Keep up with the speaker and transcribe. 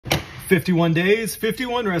51 days,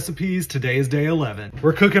 51 recipes. Today is day 11.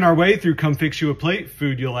 We're cooking our way through Come Fix You a Plate,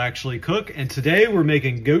 food you'll actually cook. And today we're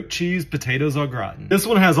making goat cheese potatoes au gratin. This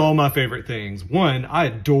one has all my favorite things. One, I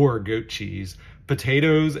adore goat cheese.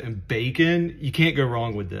 Potatoes and bacon, you can't go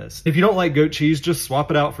wrong with this. If you don't like goat cheese, just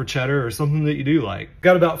swap it out for cheddar or something that you do like.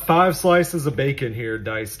 Got about 5 slices of bacon here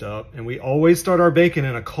diced up, and we always start our bacon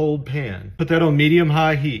in a cold pan. Put that on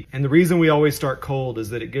medium-high heat. And the reason we always start cold is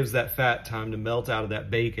that it gives that fat time to melt out of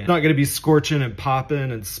that bacon. It's not gonna be scorching and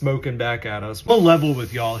popping and smoking back at us. I'll level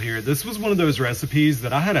with y'all here. This was one of those recipes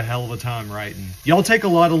that I had a hell of a time writing. Y'all take a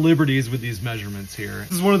lot of liberties with these measurements here.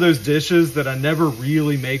 This is one of those dishes that I never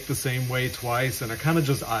really make the same way twice, and I kind of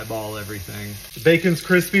just eyeball everything. The bacon's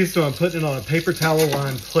crispy, so I'm putting it on a paper towel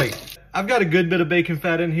lined plate. I've got a good bit of bacon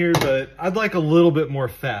fat in here, but I'd like a little bit more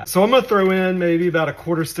fat. So I'm gonna throw in maybe about a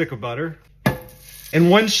 1/4 stick of butter and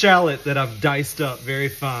 1 shallot that I've diced up very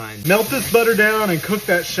fine. Melt this butter down and cook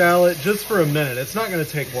that shallot just for a minute. It's not gonna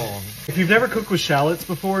take long. If you've never cooked with shallots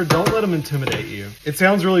before, don't let them intimidate you. It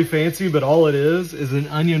sounds really fancy, but all it is an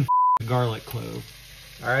onion garlic clove.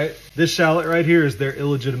 All right, this shallot right here is their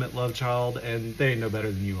illegitimate love child, and they ain't no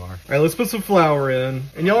better than you are. All right, let's put some flour in,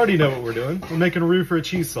 and you already know what we're doing. We're making a roux for a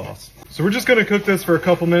cheese sauce. So we're just gonna cook this for a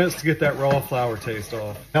couple minutes to get that raw flour taste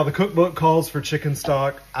off. Now the cookbook calls for chicken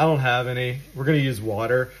stock. I don't have any. We're gonna use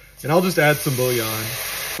water, and I'll just add some bouillon.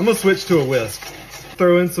 I'm gonna switch to a whisk.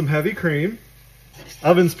 Throw in some heavy cream.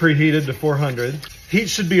 Oven's preheated to 400. Heat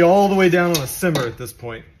should be all the way down on a simmer at this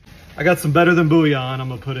point. I got some better than bouillon I'm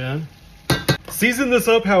gonna put in. Season this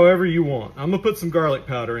up however you want. I'm gonna put some garlic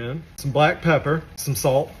powder in, some black pepper, some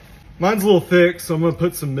salt. Mine's a little thick, so I'm gonna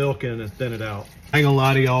put some milk in and thin it out. I ain't gonna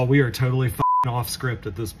lie to y'all, we are totally off script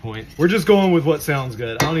at this point. We're just going with what sounds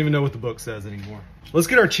good. I don't even know what the book says anymore. Let's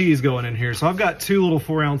get our cheese going in here. So I've got 2 little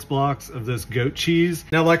 4-ounce blocks of this goat cheese.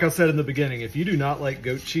 Now, like I said in the beginning, if you do not like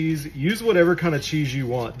goat cheese, use whatever kind of cheese you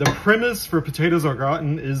want. The premise for potatoes au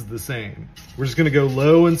gratin is the same. We're just gonna go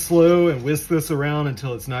low and slow and whisk this around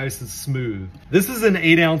until it's nice and smooth. This is an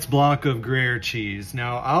 8-ounce block of Gruyere cheese.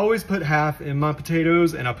 Now, I always put half in my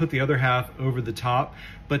potatoes and I put the other half over the top,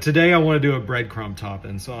 but today I wanna do a breadcrumb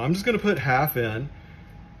topping. So I'm just gonna put half in,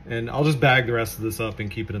 and I'll just bag the rest of this up and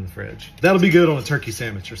keep it in the fridge. That'll be good on a turkey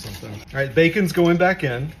sandwich or something. All right, bacon's going back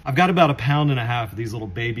in. I've got about 1.5 pounds of these little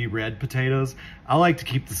baby red potatoes. I like to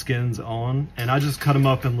keep the skins on, and I just cut them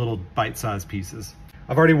up in little bite-sized pieces.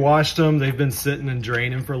 I've already washed them. They've been sitting and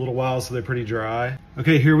draining for a little while, so they're pretty dry.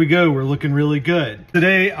 Okay, here we go. We're looking really good.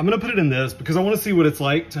 Today, I'm gonna put it in this because I wanna see what it's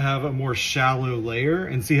like to have a more shallow layer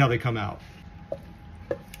and see how they come out.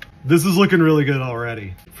 This is looking really good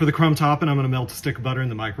already. For the crumb topping, I'm gonna melt a stick of butter in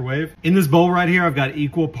the microwave. In this bowl right here, I've got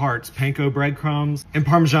equal parts panko breadcrumbs and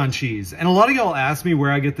Parmesan cheese. And a lot of y'all ask me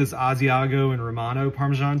where I get this Asiago and Romano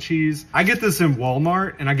Parmesan cheese. I get this in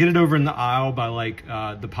Walmart, and I get it over in the aisle by like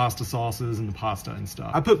the pasta sauces and the pasta and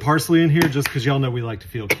stuff. I put parsley in here just because y'all know we like to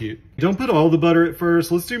feel cute. Don't put all the butter at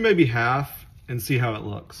first. Let's do maybe half and see how it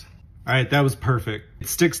looks. All right, that was perfect. It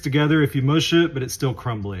sticks together if you mush it, but it's still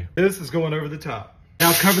crumbly. This is going over the top.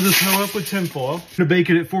 Now cover this hoe up with tinfoil. I'm gonna bake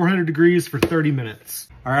it at 400 degrees for 30 minutes.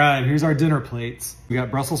 All right, here's our dinner plates. We got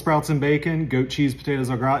Brussels sprouts and bacon, goat cheese potatoes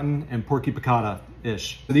au gratin, and porky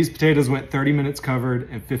piccata-ish. So these potatoes went 30 minutes covered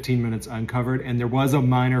and 15 minutes uncovered, and there was a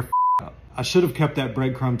minor up. I should have kept that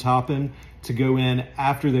breadcrumb topping to go in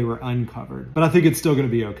after they were uncovered, but I think it's still gonna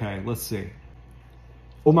be okay. Let's see.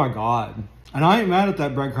 Oh my God. And I ain't mad at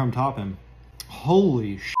that breadcrumb topping.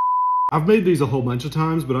 Holy shit. I've made these a whole bunch of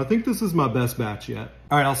times, but I think this is my best batch yet.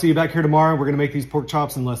 All right, I'll see you back here tomorrow. We're gonna make these pork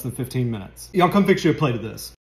chops in less than 15 minutes. Y'all come fix you a plate of this.